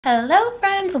Hello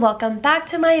friends, welcome back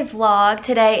to my vlog.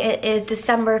 Today it is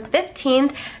December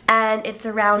 15th and it's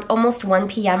around almost 1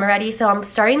 p.m. already, so I'm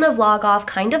starting the vlog off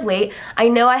kind of late. I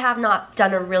know I have not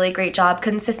done a really great job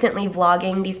consistently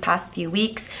vlogging these past few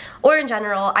weeks, or in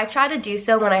general. I try to do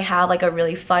so when I have like a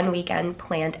really fun weekend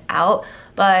planned out,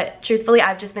 but truthfully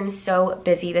I've just been so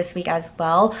busy this week as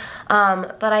well.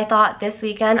 But I thought this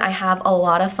weekend I have a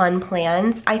lot of fun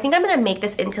plans. I think I'm gonna make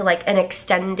this into like an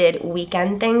extended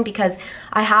weekend thing because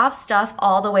I have stuff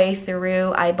all the way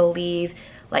through, I believe,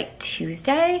 like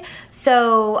Tuesday.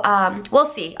 So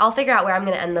we'll see. I'll figure out where I'm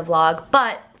gonna end the vlog.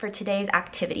 But for today's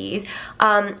activities,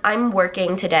 I'm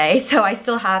working today, so I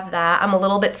still have that. I'm a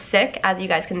little bit sick, as you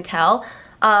guys can tell.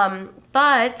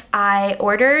 But I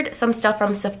ordered some stuff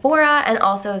from Sephora and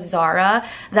also Zara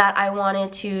that I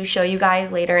wanted to show you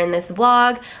guys later in this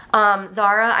vlog.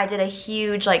 Zara, I did a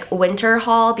huge like winter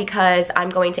haul because I'm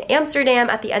going to Amsterdam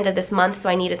at the end of this month, so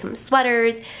I needed some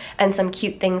sweaters and some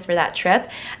cute things for that trip.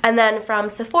 And then from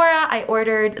Sephora, I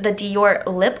ordered the Dior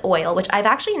lip oil, which I've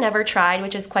actually never tried,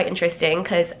 which is quite interesting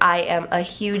because I am a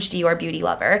huge Dior beauty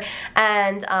lover.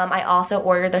 And I also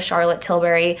ordered the Charlotte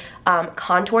Tilbury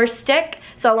contour stick,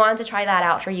 so I wanted to try that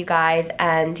out for you guys.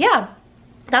 And yeah,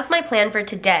 that's my plan for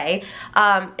today.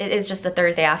 It is just a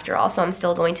Thursday after all, so I'm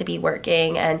still going to be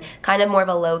working and kind of more of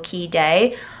a low-key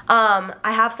day.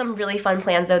 I have some really fun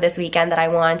plans though this weekend that I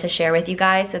wanted to share with you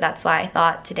guys, so that's why I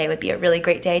thought today would be a really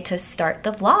great day to start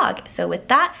the vlog. So with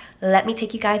that, let me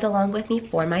take you guys along with me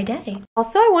for my day.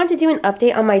 Also, I wanted to do an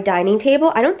update on my dining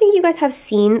table. I don't think you guys have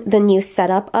seen the new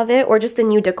setup of it, or just the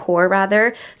new decor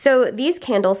rather. So these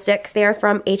candlesticks, they are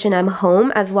from H&M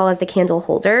Home, as well as the candle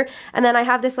holder. And then I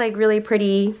have this like really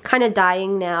pretty, kind of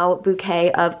dying now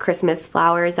bouquet of Christmas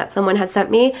flowers that someone had sent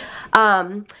me.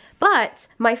 But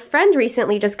my friend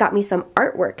recently just got me some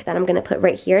artwork that I'm gonna put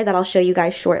right here that I'll show you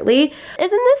guys shortly.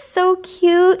 Isn't this so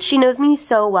cute? She knows me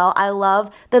so well. I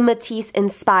love the Matisse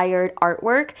inspired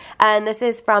artwork, and this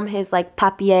is from his like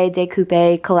papier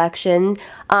découpé collection.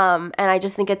 And I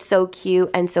just think it's so cute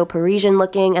and so Parisian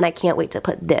looking, and I can't wait to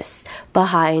put this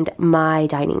behind my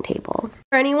dining table.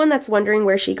 For anyone that's wondering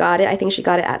where she got it, I think she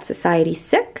got it at Society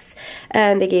 6,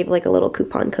 and they gave like a little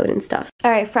coupon code and stuff.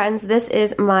 Alright friends, this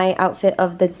is my outfit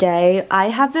of the day. I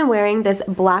have been wearing this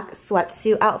black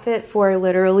sweatsuit outfit for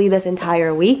literally this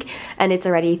entire week, and it's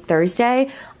already Thursday.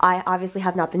 I obviously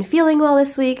have not been feeling well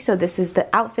this week, so this is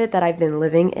the outfit that I've been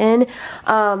living in.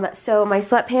 So my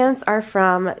sweatpants are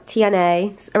from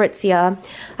TNA, Aritzia.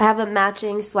 I have a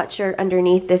matching sweatshirt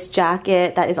underneath this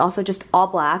jacket that is also just all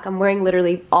black. I'm wearing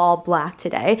literally all black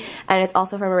today, and it's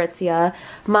also from Aritzia.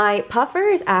 My puffer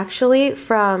is actually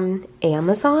from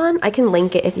Amazon. I can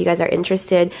link it if you guys are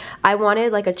interested. I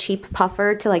wanted like a cheap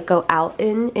puffer to like go out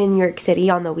in New York City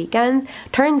on the weekends.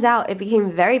 Turns out it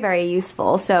became very, very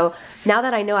useful. So now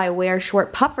that I know I wear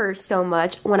short puffers so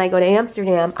much when I go to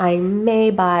Amsterdam, I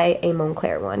may buy a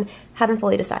Moncler one. Haven't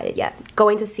fully decided yet.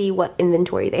 Going to see what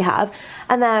inventory they have.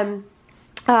 And then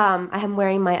I am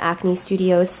wearing my Acne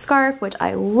Studios scarf, which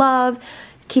I love.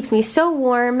 Keeps me so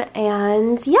warm,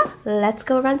 and yeah, let's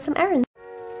go run some errands.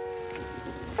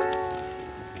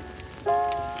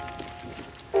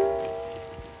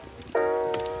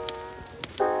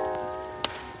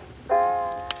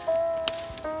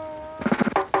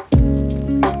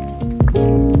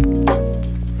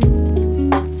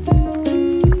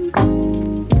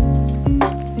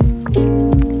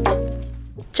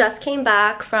 Just came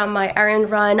back from my errand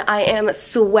run. I am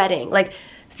sweating, like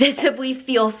visibly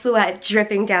feel sweat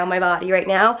dripping down my body right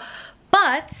now.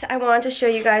 But I wanted to show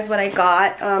you guys what I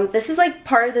got. This is like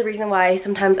part of the reason why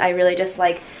sometimes I really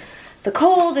dislike the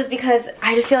cold, is because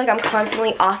I just feel like I'm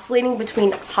constantly oscillating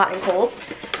between hot and cold.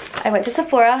 I went to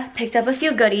Sephora, picked up a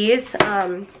few goodies.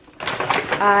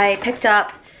 I picked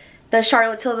up the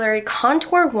Charlotte Tilbury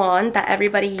contour wand that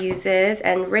everybody uses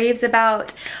and raves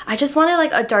about. I just wanted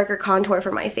like a darker contour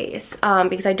for my face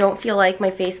because I don't feel like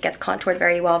my face gets contoured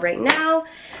very well right now.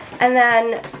 And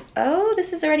then, oh,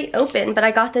 this is already open, but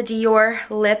I got the Dior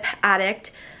Lip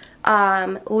Addict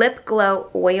Lip Glow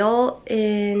Oil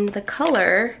in the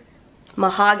color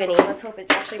Mahogany. Let's hope it's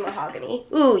actually mahogany.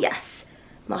 Ooh, yes,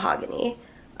 mahogany.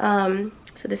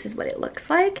 So this is what it looks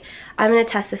like. I'm gonna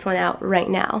test this one out right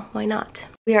now. Why not?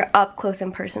 We are up close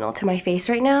and personal to my face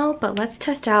right now, but let's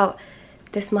test out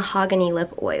this mahogany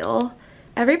lip oil.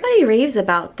 Everybody raves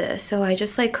about this, so I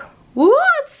just like, whoa,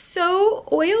 it's so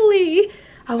oily.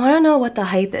 I wanna know what the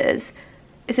hype is.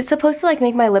 Is it supposed to like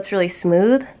make my lips really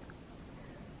smooth?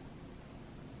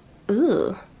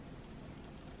 Ooh.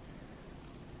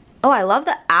 Oh, I love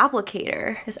the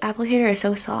applicator. This applicator is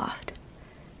so soft.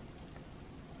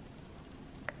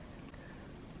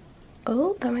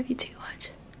 Oh, that might be too much.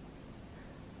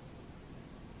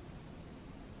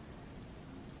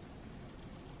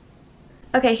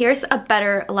 Okay, here's a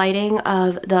better lighting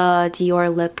of the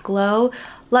Dior lip glow.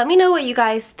 Let me know what you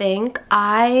guys think.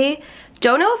 I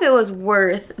don't know if it was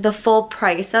worth the full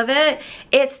price of it.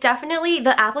 It's definitely,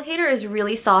 the applicator is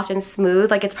really soft and smooth.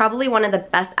 Like, it's probably one of the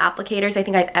best applicators I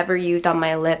think I've ever used on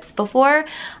my lips before.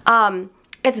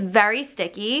 It's very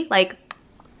sticky. Like,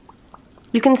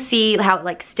 you can see how it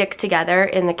like sticks together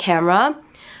in the camera.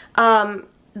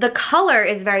 The color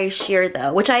is very sheer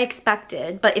though, which I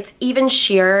expected, but it's even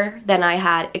sheerer than I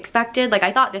had expected. Like,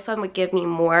 I thought this one would give me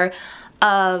more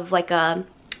of like a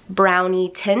brownie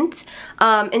tint.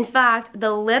 In fact,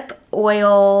 the lip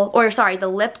oil, or sorry, the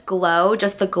lip glow,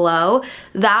 just the glow,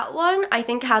 that one I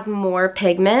think has more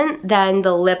pigment than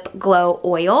the lip glow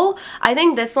oil. I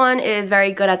think this one is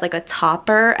very good as like a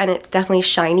topper, and it's definitely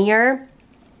shinier,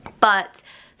 but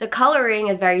the coloring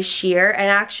is very sheer, and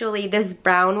actually this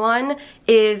brown one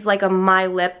is like a My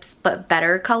Lips but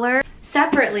better color.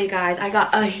 Separately, guys, I got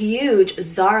a huge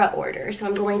Zara order, so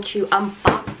I'm going to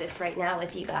unbox this right now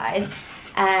with you guys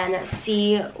and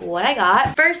see what I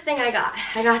got. First thing I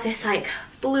got this like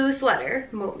blue sweater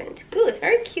moment. Ooh, it's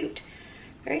very cute.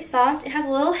 Very soft. It has a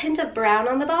little hint of brown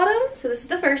on the bottom, so this is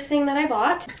the first thing that I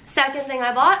bought. Second thing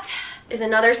I bought is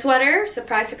another sweater.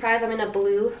 Surprise, surprise, I'm in a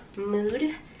blue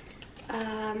mood.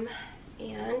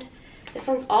 And this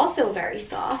one's also very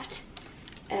soft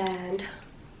and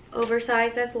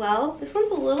oversized as well. This one's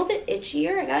a little bit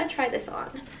itchier. I gotta try this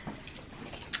on.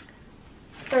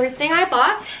 Third thing I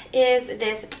bought is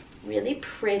this really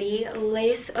pretty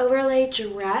lace overlay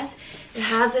dress. It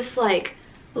has this like,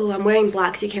 oh, I'm wearing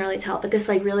black so you can't really tell, but this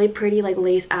like really pretty like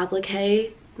lace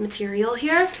applique material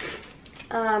here.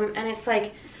 And it's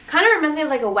like, kind of reminds me of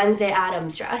like a Wednesday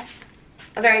Addams dress.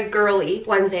 A very girly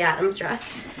Wednesday Addams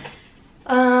dress.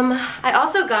 I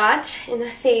also got in the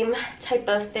same type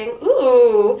of thing.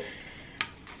 Ooh,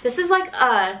 this is like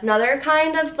another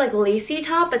kind of like lacy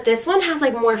top, but this one has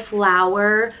like more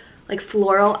flower, like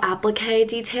floral applique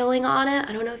detailing on it.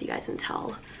 I don't know if you guys can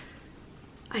tell.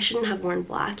 I shouldn't have worn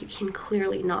black. You can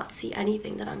clearly not see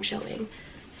anything that I'm showing.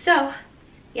 So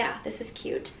yeah, this is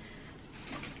cute.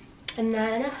 And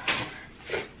then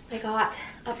I got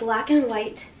a black and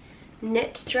white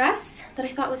knit dress that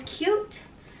I thought was cute,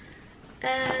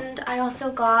 and I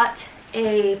also got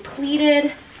a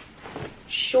pleated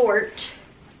short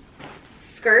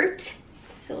skirt,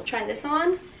 so we'll try this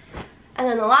on. And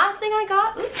then the last thing I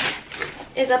got, oops,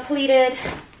 is a pleated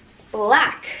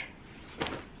black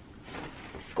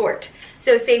skirt.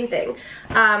 So same thing.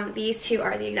 These two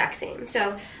are the exact same.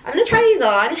 So I'm gonna try these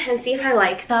on and see if I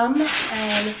like them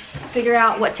and figure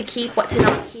out what to keep, what to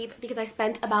not keep, because I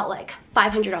spent about like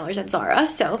 $500 at Zara,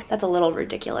 so that's a little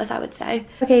ridiculous, I would say.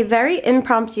 Okay, very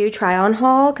impromptu try on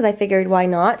haul, because I figured why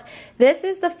not. This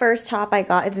is the first top I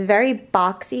got. It's very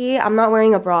boxy. I'm not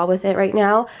wearing a bra with it right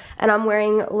now, and I'm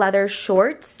wearing leather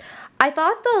shorts. I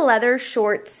thought the leather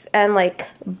shorts and like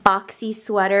boxy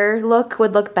sweater look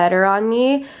would look better on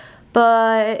me,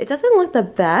 but it doesn't look the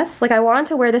best. Like, I wanted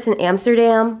to wear this in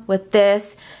Amsterdam with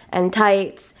this and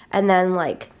tights and then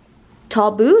like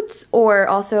tall boots, or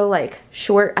also like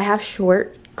short, I have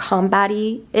short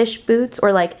combat-y-ish boots,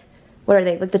 or like, what are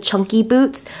they, like the chunky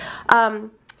boots.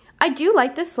 I do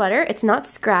like this sweater. It's not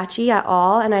scratchy at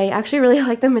all, and I actually really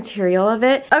like the material of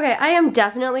it. Okay, I am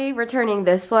definitely returning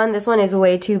this one. This one is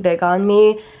way too big on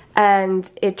me, and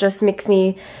it just makes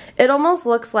me, it almost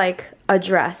looks like a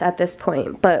dress at this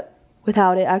point, but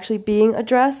without it actually being a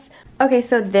dress. Okay,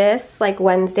 so this like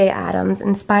Wednesday Addams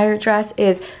inspired dress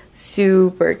is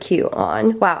super cute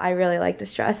on. Wow, I really like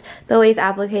this dress. The lace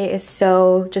applique is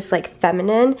so just like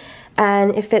feminine,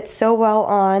 and it fits so well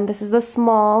on. This is the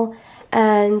small,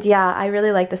 and yeah, I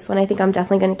really like this one. I think I'm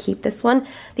definitely gonna keep this one.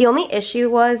 The only issue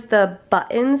was the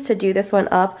buttons to do this one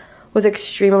up was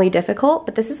extremely difficult,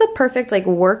 but this is a perfect like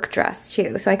work dress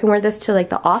too, so I can wear this to like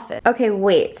the office. Okay,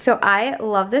 wait, so I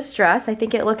love this dress. I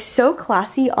think it looks so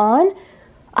classy on.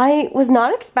 I was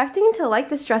not expecting to like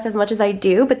this dress as much as I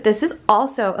do, but this is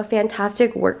also a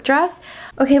fantastic work dress.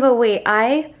 Okay, but wait,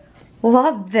 I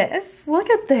love this. Look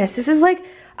at this. This is like,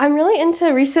 I'm really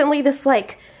into recently this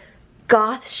like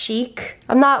goth chic.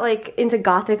 I'm not like into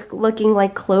gothic looking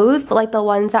like clothes, but like the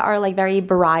ones that are like very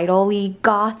bridal-y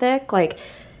gothic. Like,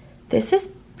 this is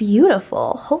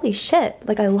beautiful. Holy shit,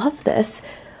 like I love this.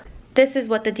 This is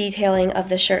what the detailing of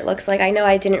the shirt looks like. I know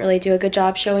I didn't really do a good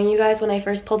job showing you guys when I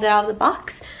first pulled it out of the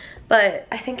box, but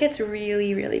I think it's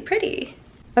really, really pretty.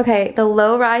 Okay, the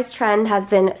low-rise trend has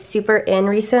been super in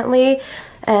recently,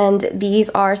 and these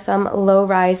are some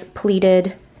low-rise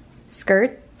pleated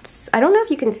skirts. I don't know if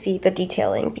you can see the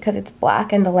detailing because it's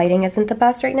black and the lighting isn't the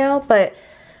best right now, but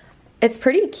It's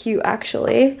pretty cute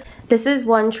actually. This is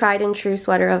one tried and true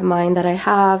sweater of mine that I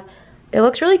have. It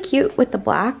looks really cute with the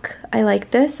black. I like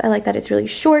this. I like that it's really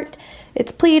short.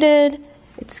 It's pleated.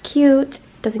 It's cute.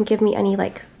 Doesn't give me any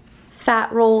like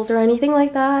fat rolls or anything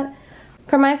like that.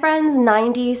 For my friend's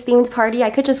 90s themed party, I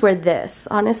could just wear this,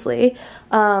 honestly.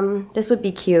 This would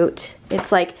be cute.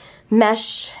 It's like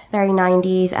mesh, very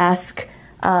 90s-esque,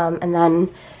 and then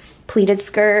pleated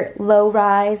skirt, low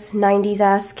rise,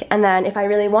 90s-esque. And then if I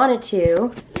really wanted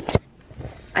to,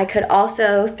 I could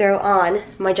also throw on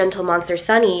my Gentle Monster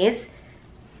sunnies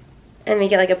and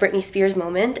make it like a Britney Spears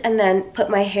moment, and then put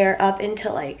my hair up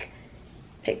into like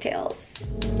pigtails.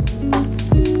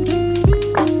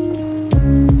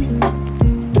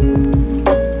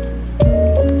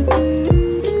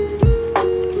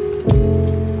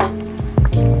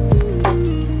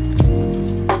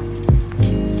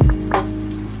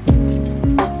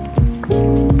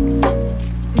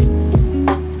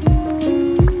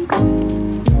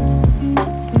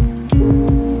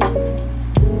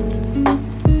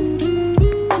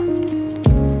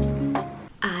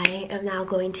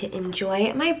 Going to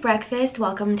enjoy my breakfast.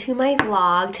 Welcome to my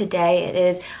vlog. Today it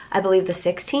is, I believe, the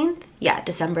 16th. Yeah,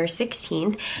 December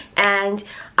 16th. And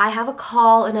I have a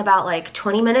call in about like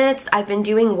 20 minutes. I've been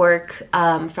doing work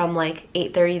from like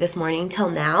 8:30 this morning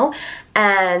till now.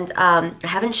 And I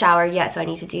haven't showered yet, so I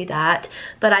need to do that.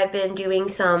 But I've been doing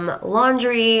some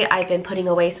laundry. I've been putting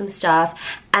away some stuff.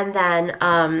 And then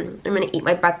I'm gonna eat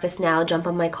my breakfast now, jump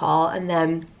on my call, and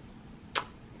then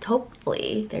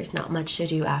hopefully there's not much to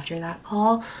do after that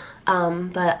call.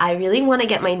 But I really want to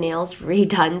get my nails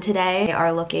redone today. They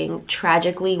are looking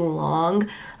tragically long.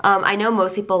 I know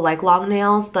most people like long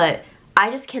nails, but I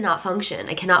just cannot function.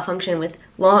 I cannot function with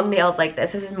long nails like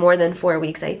this. This is more than 4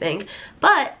 weeks, I think.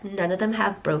 But none of them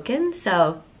have broken,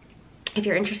 so if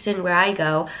you're interested in where I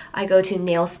go to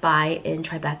Nail Spy in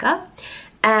Tribeca.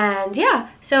 And yeah,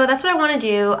 so that's what I want to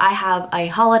do. I have a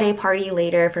holiday party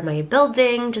later for my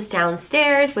building just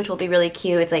downstairs, which will be really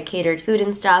cute. It's like catered food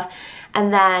and stuff.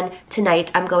 And then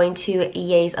tonight I'm going to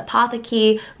Ye's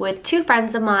Apotheke with 2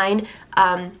 friends of mine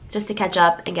just to catch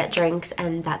up and get drinks,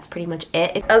 and that's pretty much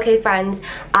it. Okay friends,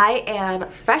 I am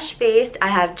fresh faced. I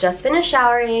have just finished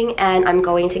showering and I'm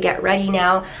going to get ready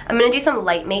now. I'm gonna do some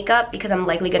light makeup because I'm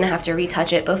likely gonna have to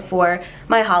retouch it before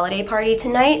my holiday party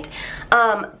tonight.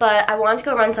 But I want to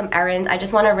go run some errands. I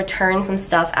just want to return some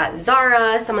stuff at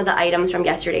Zara, some of the items from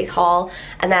yesterday's haul,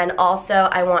 and then also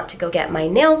I want to go get my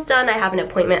nails done. I have an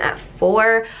appointment at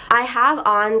 4. I have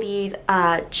on these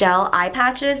gel eye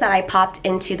patches that I popped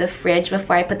into the fridge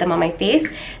before I put them on my face.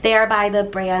 They are by the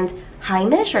brand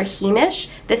Heimish or Heimish.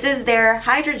 This is their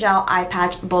hydrogel eye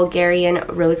patch Bulgarian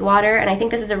Rosewater, and I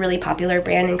think this is a really popular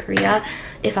brand in Korea,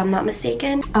 if I'm not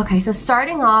mistaken. Okay, so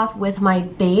starting off with my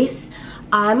base,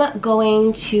 I'm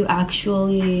going to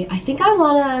actually, I think I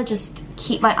want to just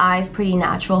keep my eyes pretty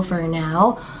natural for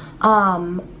now,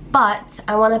 but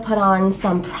I want to put on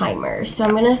some primer. So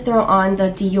I'm going to throw on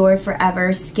the Dior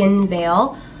Forever Skin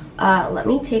Veil. Let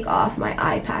me take off my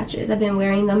eye patches. I've been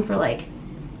wearing them for like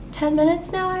 10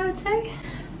 minutes now, I would say.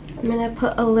 I'm gonna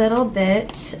put a little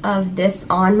bit of this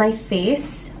on my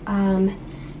face.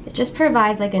 It just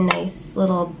provides like a nice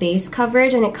little base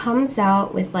coverage, and it comes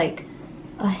out with like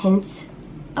a hint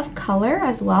of color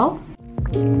as well.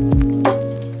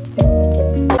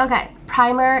 Okay,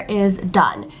 primer is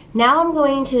done. Now I'm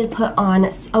going to put on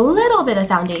a little bit of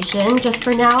foundation. Just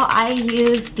for now, I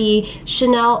use the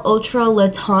Chanel Ultra Le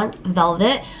Tente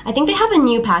Velvet. I think they have a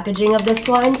new packaging of this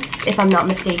one, if I'm not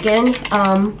mistaken.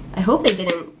 I hope they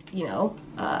didn't, you know,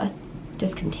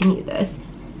 discontinue this.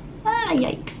 Ah,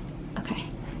 yikes. Okay,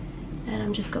 and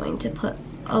I'm just going to put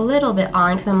a little bit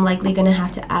on because I'm likely gonna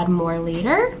have to add more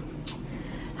later.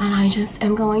 And I just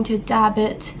am going to dab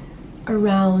it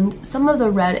around some of the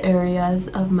red areas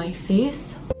of my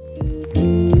face.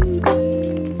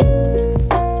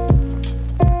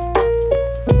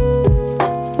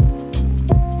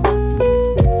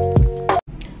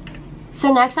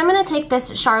 So next I'm going to take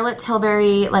this Charlotte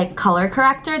Tilbury like color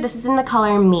corrector. This is in the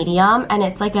color medium, and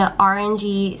it's like a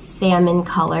orangey salmon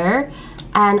color,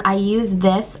 and I use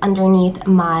this underneath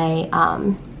my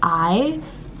eye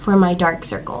for my dark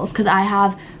circles because I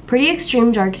have pretty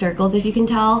extreme dark circles, if you can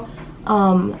tell.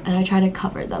 And I try to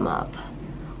cover them up.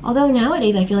 Although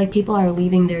nowadays I feel like people are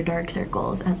leaving their dark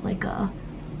circles as like a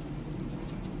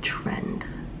trend.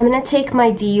 I'm gonna take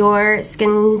my Dior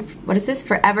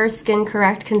Forever Skin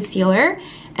Correct Concealer,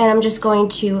 and I'm just going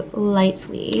to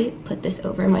lightly put this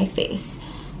over my face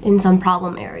in some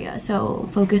problem area. So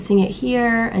focusing it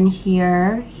here and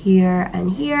here, here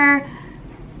and here.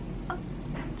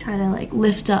 Try to like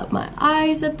lift up my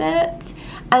eyes a bit.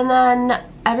 And then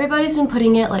everybody's been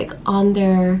putting it like on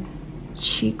their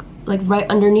cheek, like right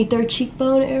underneath their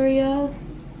cheekbone area.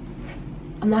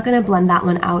 I'm not gonna blend that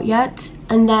one out yet.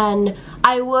 And then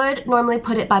I would normally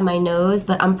put it by my nose,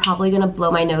 but I'm probably gonna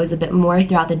blow my nose a bit more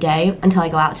throughout the day until I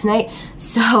go out tonight.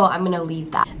 So I'm gonna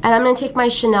leave that. And I'm gonna take my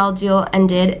Chanel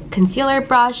dual-ended concealer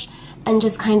brush and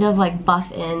just kind of like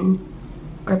buff in,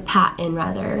 or pat in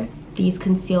rather, these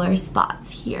concealer spots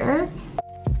here.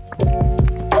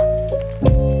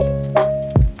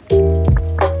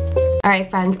 Alright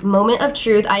friends, moment of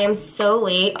truth. I am so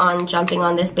late on jumping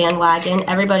on this bandwagon.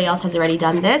 Everybody else has already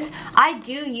done this. I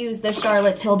do use the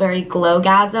Charlotte Tilbury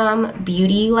Glowgasm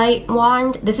Beauty Light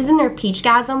Wand. This is in their Peach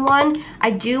Gasm one.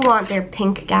 I do want their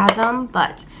Pink Gasm,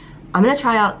 but I'm gonna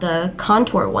try out the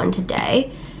contour one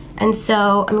today. And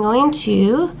so I'm going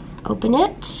to open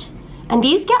it. And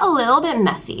these get a little bit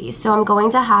messy, so I'm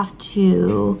going to have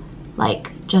to like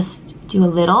just do a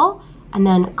little and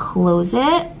then close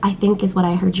it, I think is what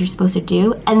I heard you're supposed to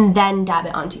do, and then dab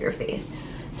it onto your face.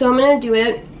 So I'm gonna do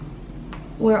it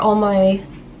where all my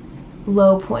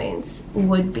low points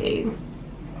would be.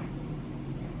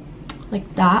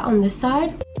 Like that on this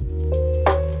side.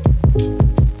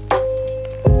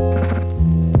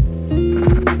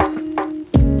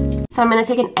 So I'm gonna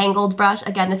take an angled brush.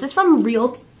 Again, this is from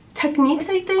Real Techniques,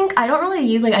 I think. I don't really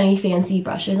use like any fancy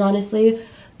brushes, honestly,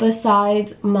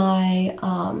 besides my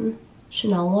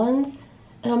Chanel ones.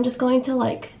 And I'm just going to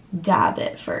like dab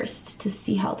it first to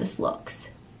see how this looks.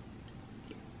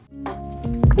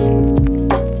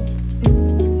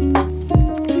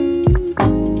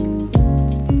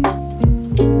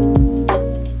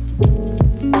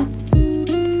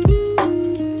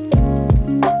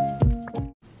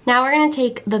 Now we're gonna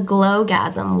take the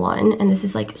Glowgasm one, and this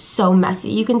is like so messy.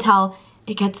 You can tell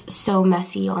it gets so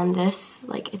messy on this,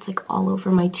 like it's like all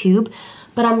over my tube.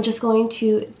 But I'm just going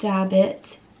to dab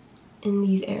it in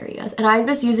these areas. And I'm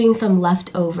just using some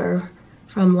leftover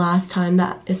from last time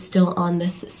that is still on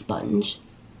this sponge.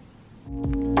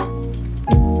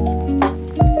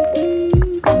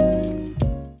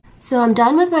 So I'm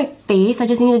done with my face. I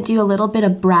just need to do a little bit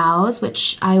of brows,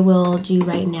 which I will do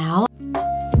right now.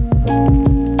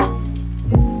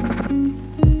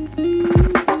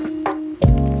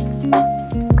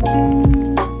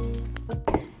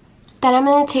 Then I'm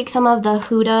going to take some of the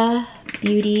Huda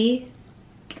Beauty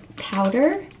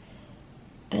powder,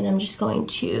 and I'm just going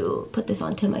to put this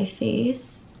onto my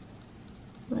face,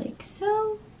 like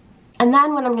so. And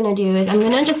then what I'm going to do is I'm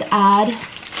going to just add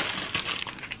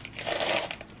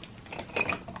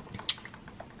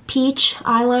peach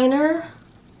eyeliner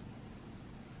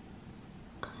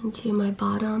into my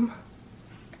bottom,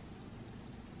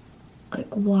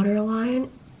 like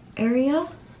waterline area.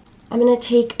 I'm going to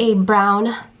take a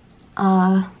brown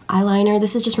eyeliner.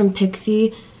 This is just from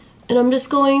Pixie, and I'm just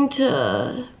going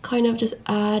to kind of just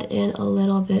add in a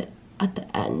little bit at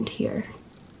the end here.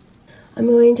 I'm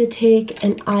going to take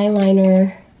an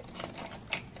eyeliner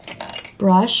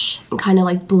brush and kind of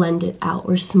like blend it out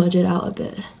or smudge it out a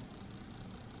bit.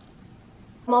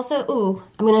 I'm also,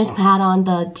 I'm gonna add on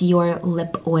the Dior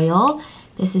lip oil.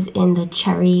 This is in the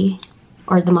cherry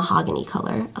or the mahogany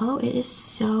color. Oh, it is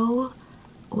so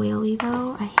oily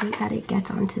though. I hate that it gets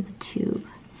onto the tube.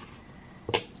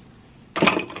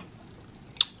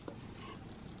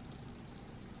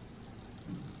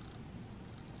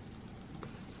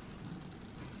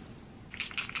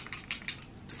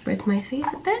 Spritz my face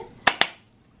a bit.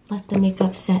 Let the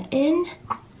makeup set in.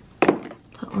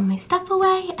 Put all my stuff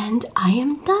away, and I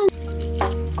am done.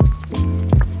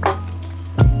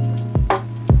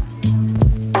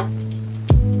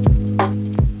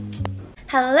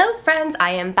 Hello friends,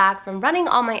 I am back from running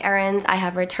all my errands. I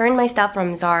have returned my stuff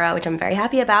from Zara, which I'm very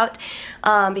happy about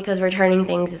because returning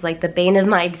things is like the bane of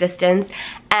my existence.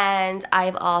 And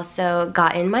I've also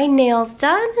gotten my nails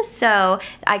done. So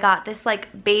I got this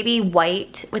like baby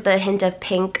white with a hint of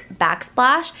pink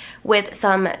backsplash with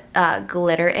some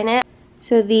glitter in it.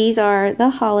 So these are the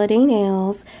holiday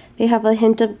nails. They have a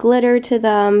hint of glitter to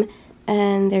them,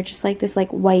 and they're just like this like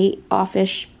white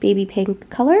offish baby pink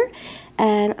color.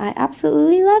 And I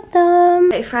absolutely love them.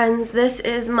 Hey friends, this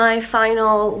is my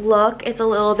final look. It's a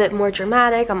little bit more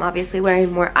dramatic. I'm obviously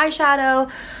wearing more eyeshadow.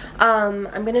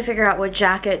 I'm gonna figure out what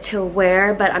jacket to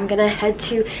wear, but I'm gonna head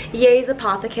to Ye's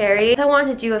Apothecary. I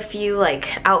wanted to do a few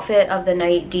like outfit of the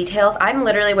night details. I'm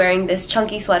literally wearing this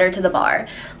chunky sweater to the bar.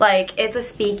 Like, it's a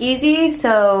speakeasy,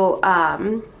 so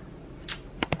I'm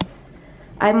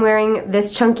wearing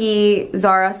this chunky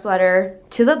Zara sweater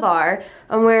to the bar.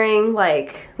 I'm wearing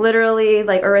like literally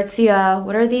like Aritzia,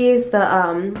 what are these?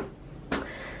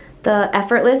 the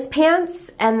Effortless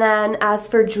pants. And then as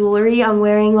for jewelry, I'm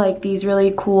wearing like these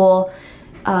really cool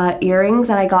earrings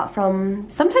that I got from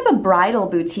some type of bridal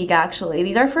boutique actually.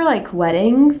 These are for like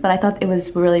weddings, but I thought it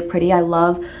was really pretty. I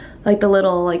love like the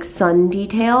little like sun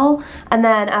detail. And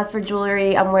then as for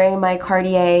jewelry, I'm wearing my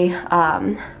Cartier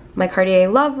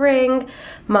love ring,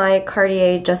 my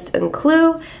Cartier Just Un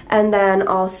Clou, and then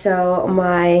also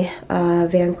my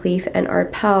Van Cleef &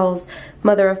 Arpels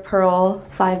Mother of Pearl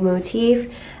 5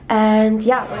 motif. And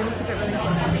yeah, we're gonna keep it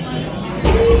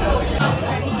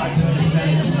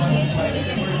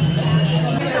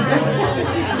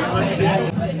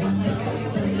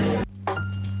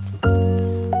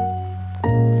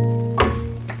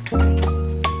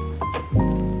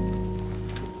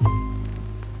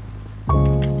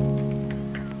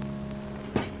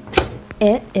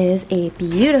It is a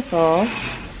beautiful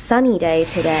sunny day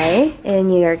today in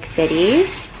New York City.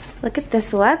 Look at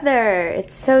this weather.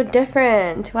 It's so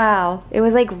different. Wow. It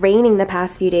was like raining the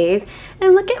past few days.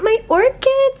 And look at my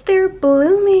orchids. They're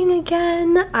blooming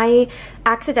again. I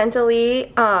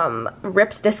accidentally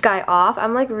ripped this guy off.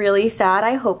 I'm like really sad.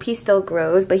 I hope he still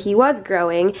grows, but he was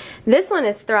growing. This one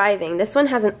is thriving. This one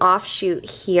has an offshoot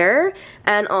here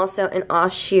and also an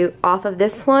offshoot off of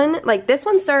this one. Like this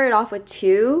one started off with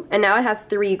 2 and now it has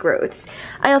 3 growths.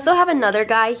 I also have another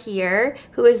guy here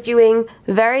who is doing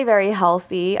very, very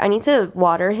healthy. I need to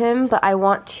water him, but I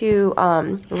want to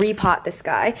repot this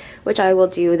guy, which I will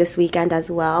do this weekend as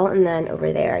well. And then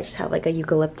over there I just have like a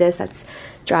eucalyptus that's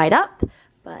dried up,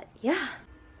 but yeah.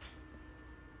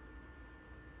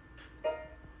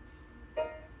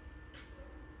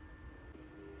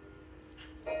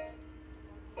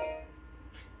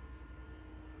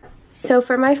 So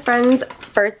for my friend's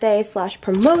birthday /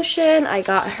 promotion, I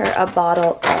got her a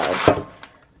bottle of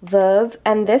Veuve,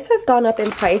 and this has gone up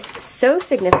in price so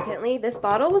significantly. This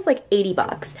bottle was like 80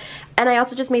 bucks. And I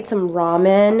also just made some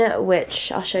ramen,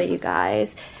 which I'll show you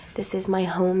guys. This is my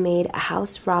homemade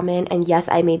house ramen, and yes,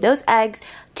 I made those eggs.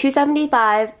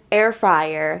 275 air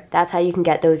fryer. That's how you can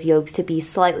get those yolks to be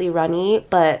slightly runny,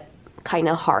 but kind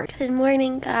of hard. Good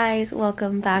morning, guys.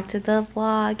 Welcome back to the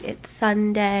vlog. It's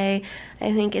Sunday.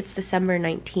 I think it's December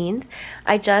 19th.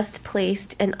 I just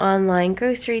placed an online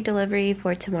grocery delivery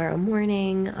for tomorrow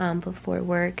morning before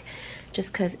work,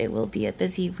 just because it will be a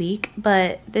busy week.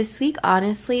 But this week,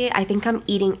 honestly, I think I'm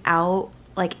eating out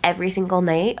like every single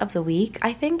night of the week,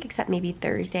 I think, except maybe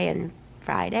Thursday and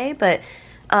Friday. But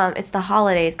it's the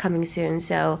holidays coming soon,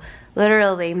 so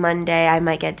literally Monday I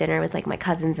might get dinner with like my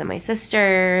cousins and my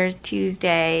sister.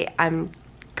 Tuesday I'm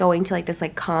going to like this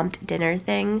like comped dinner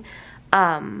thing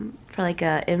for like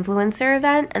a influencer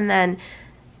event, and then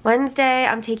Wednesday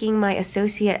I'm taking my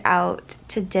associate out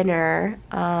to dinner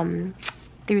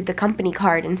through the company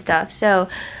card and stuff. So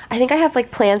I think I have like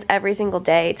plans every single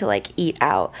day to like eat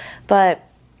out. But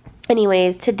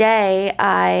anyways, today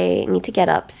I need to get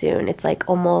up soon. It's like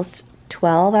almost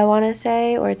 12, I want to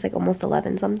say, or it's like almost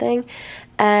 11 something,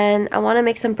 and I want to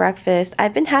make some breakfast.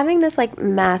 I've been having this like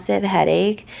massive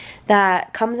headache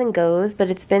that comes and goes, but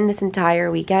it's been this entire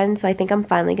weekend, so I think I'm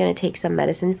finally going to take some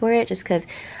medicine for it, just because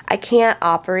I can't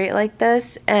operate like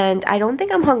this. And I don't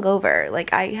think I'm hungover.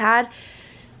 Like I had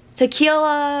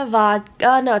tequila,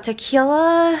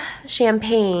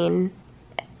 champagne.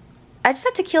 I just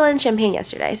had tequila and champagne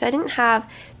yesterday, so I didn't have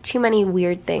too many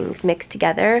weird things mixed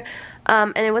together.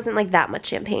 And it wasn't like that much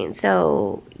champagne,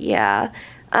 so yeah.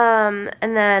 And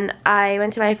then I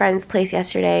went to my friend's place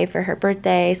yesterday for her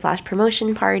birthday /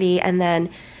 promotion party, and then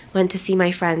went to see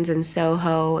my friends in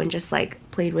Soho and just like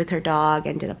played with her dog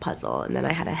and did a puzzle. And then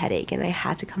I had a headache and I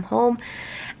had to come home,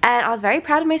 and I was very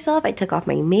proud of myself. I took off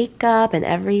my makeup and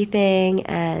everything,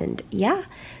 and yeah.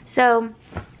 So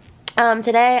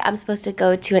today I'm supposed to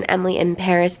go to an Emily in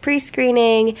Paris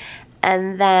pre-screening,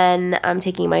 and then I'm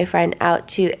taking my friend out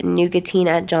to Nougatine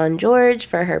at John George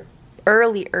for her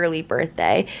early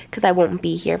birthday, because I won't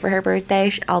be here for her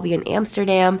birthday. I'll be in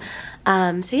Amsterdam.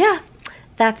 So yeah,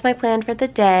 that's my plan for the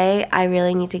day. I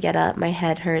really need to get up. My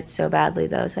head hurts so badly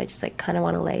though, so I just like kind of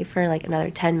want to lay for like another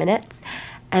 10 minutes.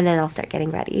 And then I'll start getting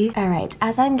ready. All right,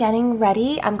 as I'm getting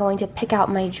ready, I'm going to pick out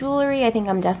my jewelry. I think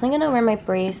I'm definitely gonna wear my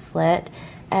bracelet,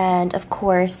 and of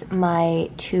course my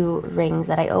 2 rings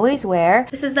that I always wear.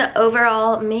 This is the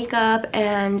overall makeup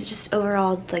and just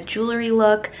overall like jewelry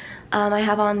look. I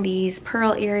have on these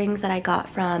pearl earrings that I got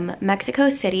from Mexico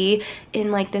City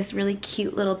in like this really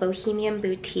cute little bohemian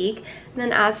boutique. And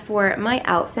then as for my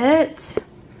outfit,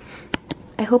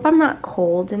 I hope I'm not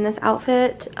cold in this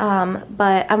outfit,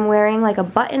 but I'm wearing like a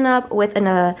button up with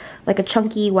like a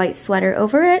chunky white sweater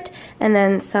over it, and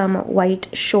then some white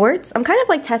shorts. I'm kind of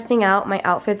like testing out my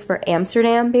outfits for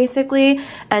Amsterdam basically,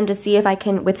 and to see if I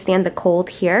can withstand the cold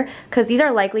here, because these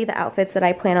are likely the outfits that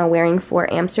I plan on wearing for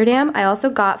Amsterdam. I also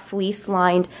got fleece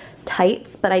lined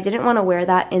tights, but I didn't want to wear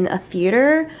that in a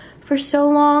theater for so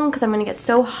long because I'm gonna get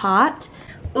so hot.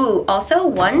 Ooh, also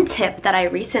one tip that I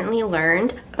recently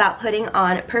learned about putting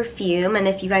on perfume, and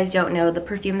if you guys don't know, the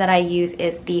perfume that I use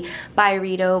is the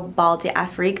Byredo Bal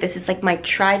d'Afrique. This is like my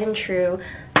tried and true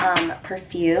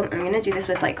perfume. I'm gonna do this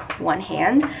with like one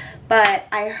hand, but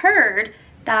I heard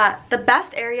that the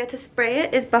best area to spray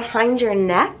it is behind your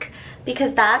neck,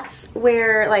 because that's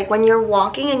where, like, when you're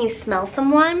walking and you smell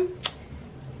someone.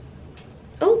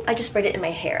 Oh, I just sprayed it in my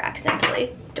hair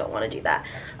accidentally. Don't want to do that.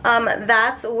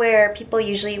 That's where people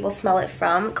usually will smell it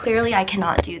from. Clearly I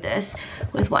cannot do this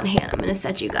with one hand. I'm gonna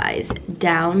set you guys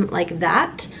down like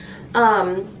that.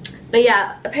 But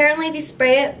yeah, apparently if you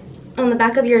spray it on the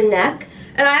back of your neck,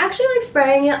 and I actually like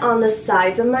spraying it on the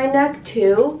sides of my neck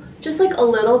too, just like a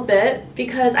little bit,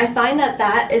 because I find that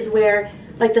that is where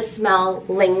like the smell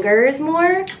lingers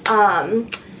more.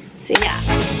 So yeah.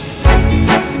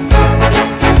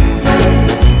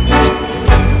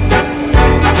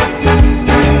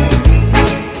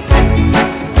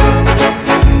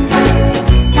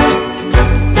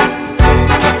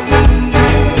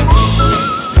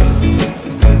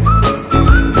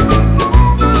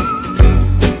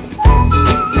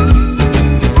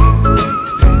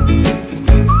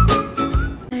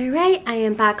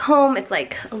 Back home. It's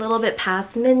like a little bit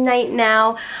past midnight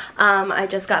now. I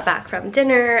just got back from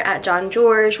dinner at John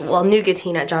George, well,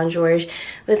 Nougatine at John George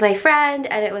with my friend,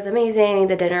 and it was amazing.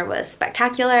 The dinner was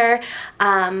spectacular.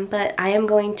 But I am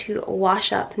going to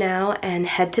wash up now and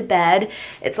head to bed.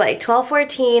 It's like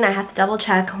 12:14. I have to double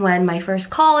check when my first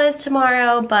call is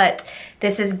tomorrow, but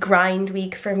this is grind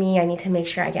week for me. I need to make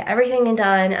sure I get everything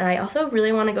done, and I also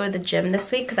really want to go to the gym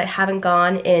this week because I haven't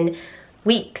gone in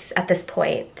weeks at this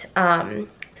point.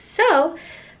 So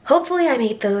hopefully I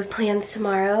make those plans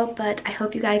tomorrow, but I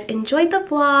hope you guys enjoyed the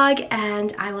vlog,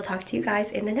 and I will talk to you guys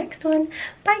in the next one.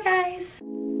 Bye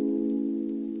guys.